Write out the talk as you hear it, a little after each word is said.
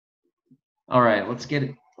All right,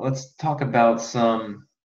 let's talk about some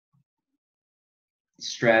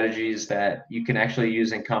strategies that you can actually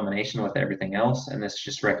use in combination with everything else, and this is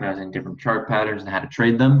just recognizing different chart patterns and how to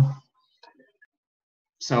trade them.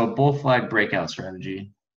 So bull flag breakout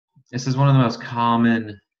strategy. This is one of the most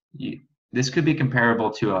common. This could be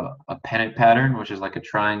comparable to a pennant pattern, which is like a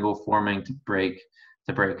triangle forming to break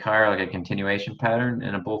higher, like a continuation pattern.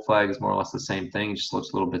 And a bull flag is more or less the same thing. It just looks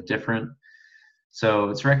a little bit different. So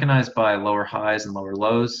it's recognized by lower highs and lower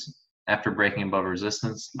lows after breaking above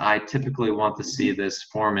resistance. I typically want to see this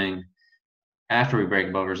forming after we break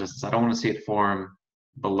above resistance. I don't want to see it form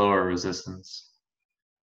below our resistance.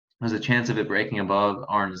 There's a chance of it breaking above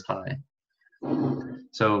aren't as high.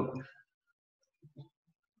 So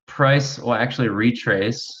price will actually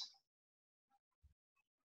retrace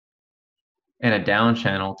in a down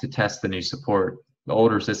channel to test the new support, the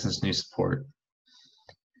old resistance, new support.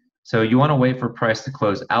 So you want to wait for price to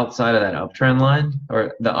close outside of that uptrend line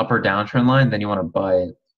or the up or downtrend line, then you want to buy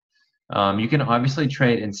it. You can obviously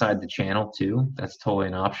trade inside the channel too. That's totally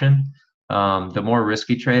an option. The more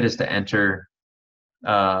risky trade is to enter,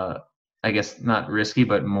 I guess not risky,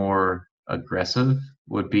 but more aggressive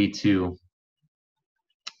would be to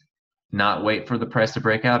not wait for the price to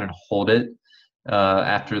break out and hold it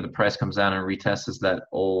after the price comes down and retest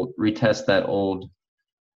that old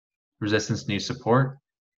resistance, new support.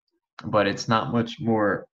 But it's not much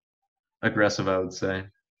more aggressive, I would say.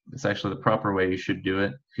 It's actually the proper way you should do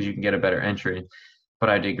it because you can get a better entry. But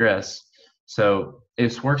I digress. So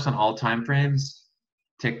this works on all time frames: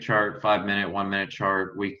 tick chart, 5-minute, 1-minute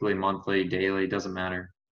chart, weekly, monthly, daily, doesn't matter.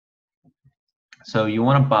 So you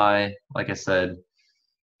want to buy, like I said,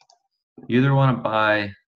 you either want to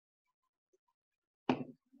buy,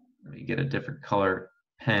 let me get a different color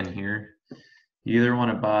pen here. You either want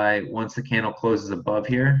to buy once the candle closes above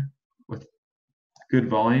here with good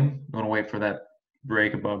volume. You want to wait for that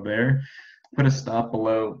break above there. Put a stop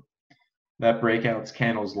below that breakout's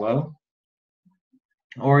candle's low.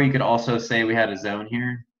 Or you could also say we had a zone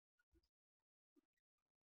here.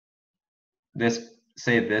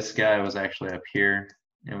 Say this guy was actually up here,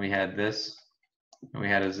 and we had this, and we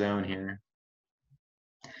had a zone here.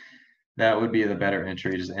 That would be the better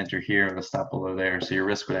entry. Just enter here and a stop below there, so your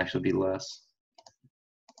risk would actually be less.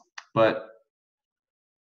 But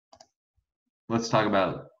let's talk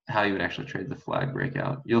about how you would actually trade the flag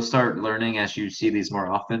breakout. You'll start learning as you see these more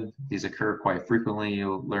often. These occur quite frequently.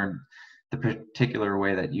 You'll learn the particular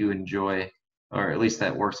way that you enjoy, or at least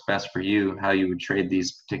that works best for you, how you would trade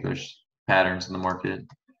these particular patterns in the market.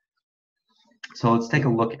 So let's take a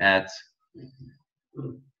look at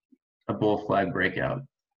a bull flag breakout.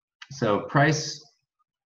 So price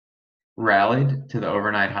rallied to the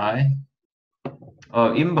overnight high.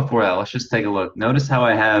 Oh, even before that, let's just take a look. Notice how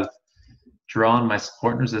I have drawn my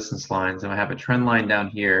support and resistance lines, and I have a trend line down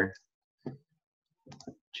here.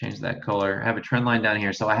 Change that color. I have a trend line down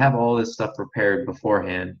here. So I have all this stuff prepared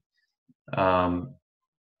beforehand.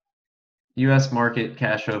 US market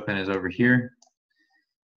cash open is over here.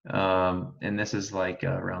 And this is like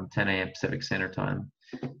around 10 a.m. Pacific Standard Time.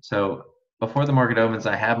 So before the market opens,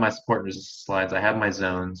 I have my support and resistance lines. I have my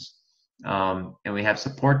zones. And we have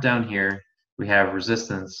support down here. We have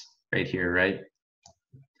resistance right here, right?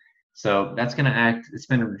 So that's going to act, it's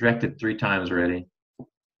been rejected 3 times already.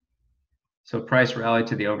 So price rallied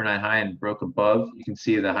to the overnight high and broke above. You can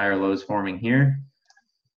see the higher lows forming here.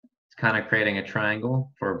 It's kind of creating a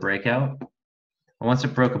triangle for a breakout. And once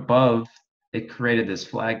it broke above, it created this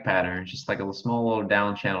flag pattern, just like a small little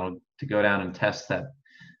down channel to go down and test that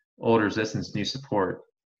old resistance, new support.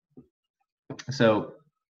 So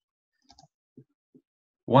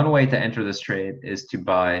one way to enter this trade is to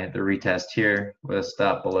buy the retest here with a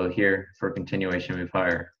stop below here for a continuation move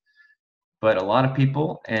higher. But a lot of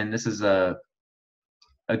people, and this is a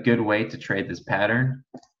good way to trade this pattern,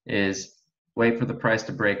 is wait for the price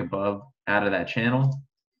to break above out of that channel,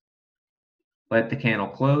 let the candle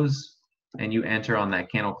close, and you enter on that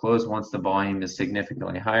candle close once the volume is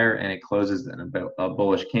significantly higher and it closes in a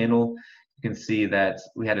bullish candle. You can see that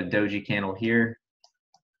we had a doji candle here.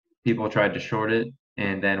 People tried to short it,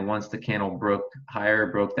 and then once the candle broke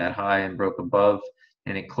higher, broke that high and broke above,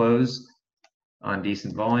 and it closed on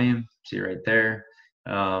decent volume, see right there,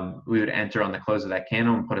 we would enter on the close of that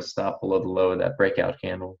candle and put a stop below the low of that breakout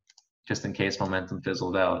candle, just in case momentum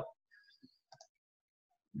fizzled out.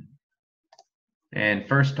 And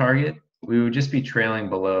first target, we would just be trailing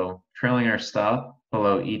our stop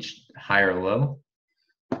below each higher low.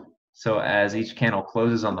 So as each candle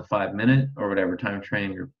closes on the 5-minute or whatever time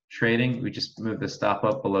frame you're trading, we just move the stop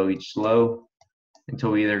up below each low until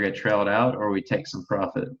we either get trailed out or we take some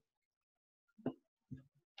profit.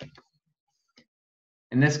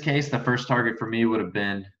 in this case, the first target for me would have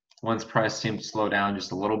been, once price seemed to slow down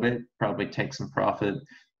just a little bit, probably take some profit,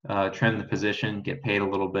 trim the position, get paid a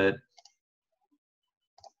little bit,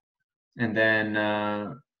 and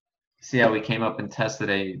then see how we came up and tested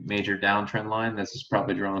a major downtrend line. This is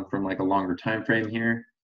probably drawn from like a longer time frame here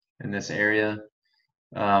in this area.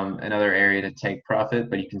 Another area to take profit,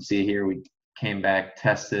 but you can see here we came back,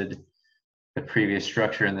 tested the previous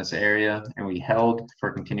structure in this area, and we held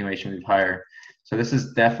for continuation move higher. So this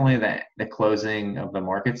is definitely the closing of the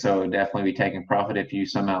market, so it would definitely be taking profit if you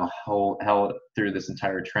somehow held through this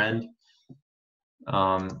entire trend.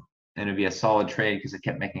 And it'd be a solid trade because it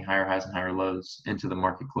kept making higher highs and higher lows into the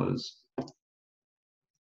market close.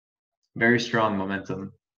 Very strong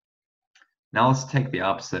momentum. Now let's take the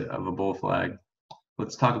opposite of a bull flag.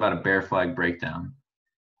 Let's talk about a bear flag breakdown.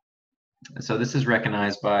 So this is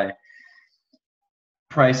recognized by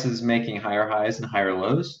prices making higher highs and higher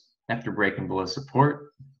lows after breaking below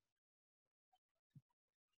support.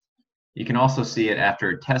 You can also see it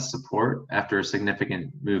after it tests support, after a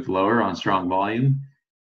significant move lower on strong volume.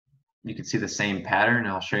 You can see the same pattern.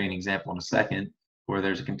 I'll show you an example in a second where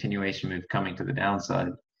there's a continuation move coming to the downside.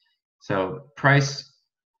 So price,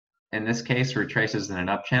 in this case, retraces in an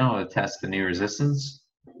up channel to test the new resistance.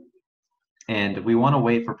 And we want to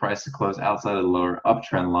wait for price to close outside of the lower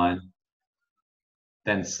uptrend line,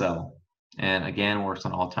 then sell. And again, works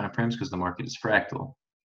on all time frames because the market is fractal.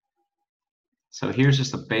 So here's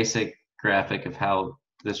just a basic graphic of how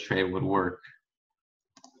this trade would work.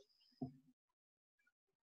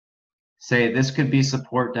 Say this could be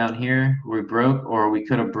support down here we broke, or we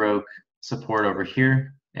could have broke support over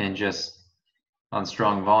here and just on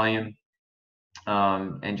strong volume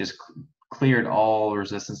and just cleared all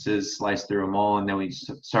resistances, sliced through them all, and then we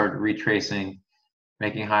started retracing,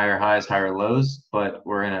 making higher highs, higher lows, but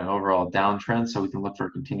we're in an overall downtrend, so we can look for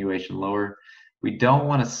a continuation lower. We don't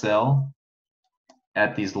want to sell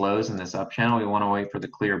at these lows in this up channel. We want to wait for the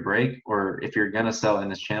clear break, or if you're going to sell in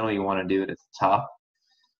this channel, you want to do it at the top,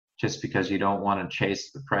 just because you don't want to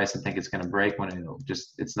chase the price and think it's going to break when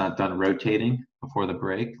it's not done rotating before the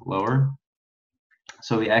break lower.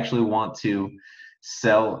 So we actually want to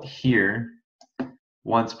sell here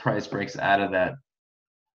once price breaks out of that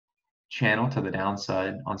channel to the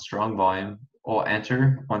downside on strong volume. We'll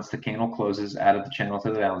enter once the candle closes out of the channel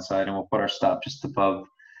to the downside, and we'll put our stop just above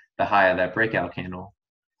the high of that breakout candle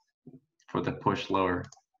for the push lower.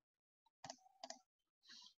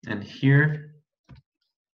 And here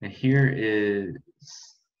is here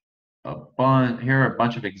are a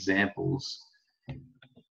bunch of examples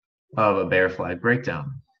of a bear flag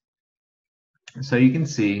breakdown. So you can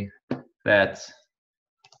see that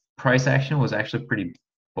price action was actually pretty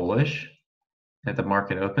bullish at the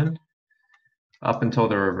market open up until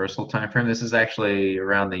the reversal time frame. This is actually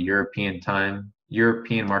around the European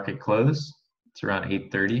market close. It's around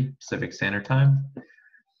 8:30 Pacific Standard Time.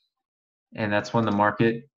 And that's when the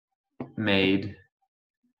market made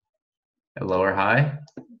a lower high,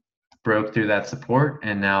 broke through that support,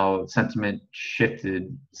 and now sentiment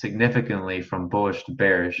shifted significantly from bullish to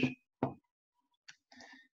bearish.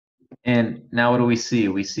 And now what do we see?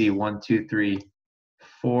 We see 1, 2, 3,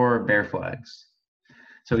 4 bear flags.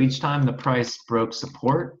 So each time the price broke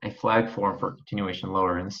support, a flag formed for continuation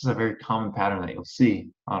lower. And this is a very common pattern that you'll see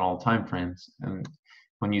on all time frames. And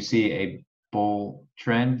when you see a bull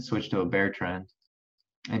trend switch to a bear trend,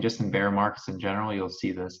 and just in bear markets in general, you'll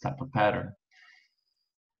see this type of pattern.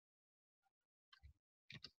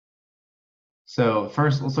 So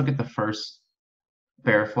first, let's look at the first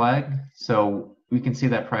bear flag. So we can see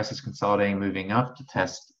that price is consolidating, moving up to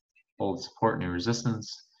test old support, new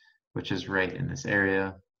resistance, which is right in this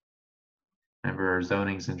area. Remember our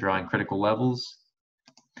zonings and drawing critical levels.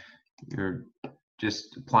 You're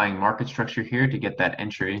just applying market structure here to get that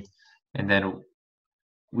entry, and then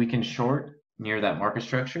we can short near that market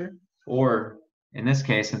structure, or in this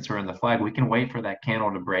case, since we're in the flag, we can wait for that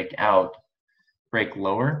candle to break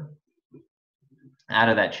lower out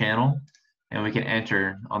of that channel, and we can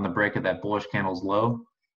enter on the break of that bullish candle's low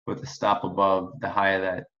with a stop above the high of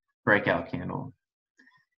that breakout candle.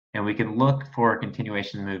 And we can look for a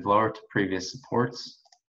continuation to move lower to previous supports.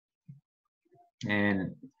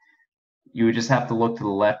 And you would just have to look to the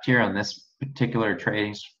left here on this particular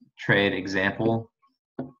trade example.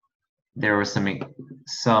 There was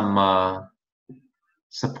some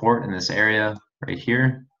support in this area right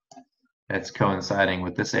here that's coinciding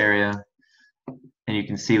with this area. And you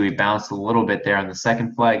can see we bounced a little bit there on the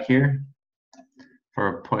second flag here for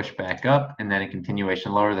a push back up, and then a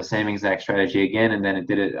continuation lower, the same exact strategy again, and then it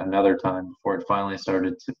did it another time before it finally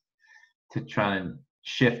started to try and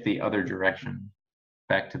shift the other direction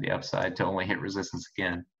back to the upside to only hit resistance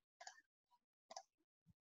again.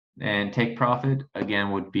 And take profit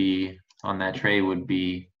again would be on that trade would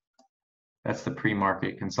be, that's the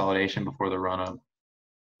pre-market consolidation before the run up.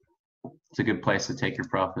 It's a good place to take your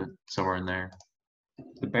profit, somewhere in there.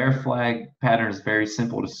 The bear flag pattern is very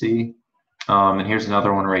simple to see. And here's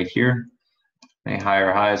another one right here.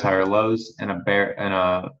 Higher highs, higher lows, and a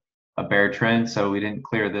bear trend. So we didn't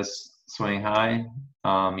clear this swing high.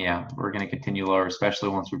 Yeah, we're going to continue lower, especially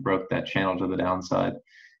once we broke that channel to the downside.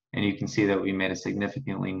 And you can see that we made a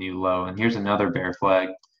significantly new low. And here's another bear flag,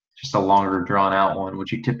 just a longer drawn out one,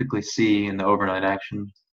 which you typically see in the overnight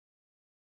action.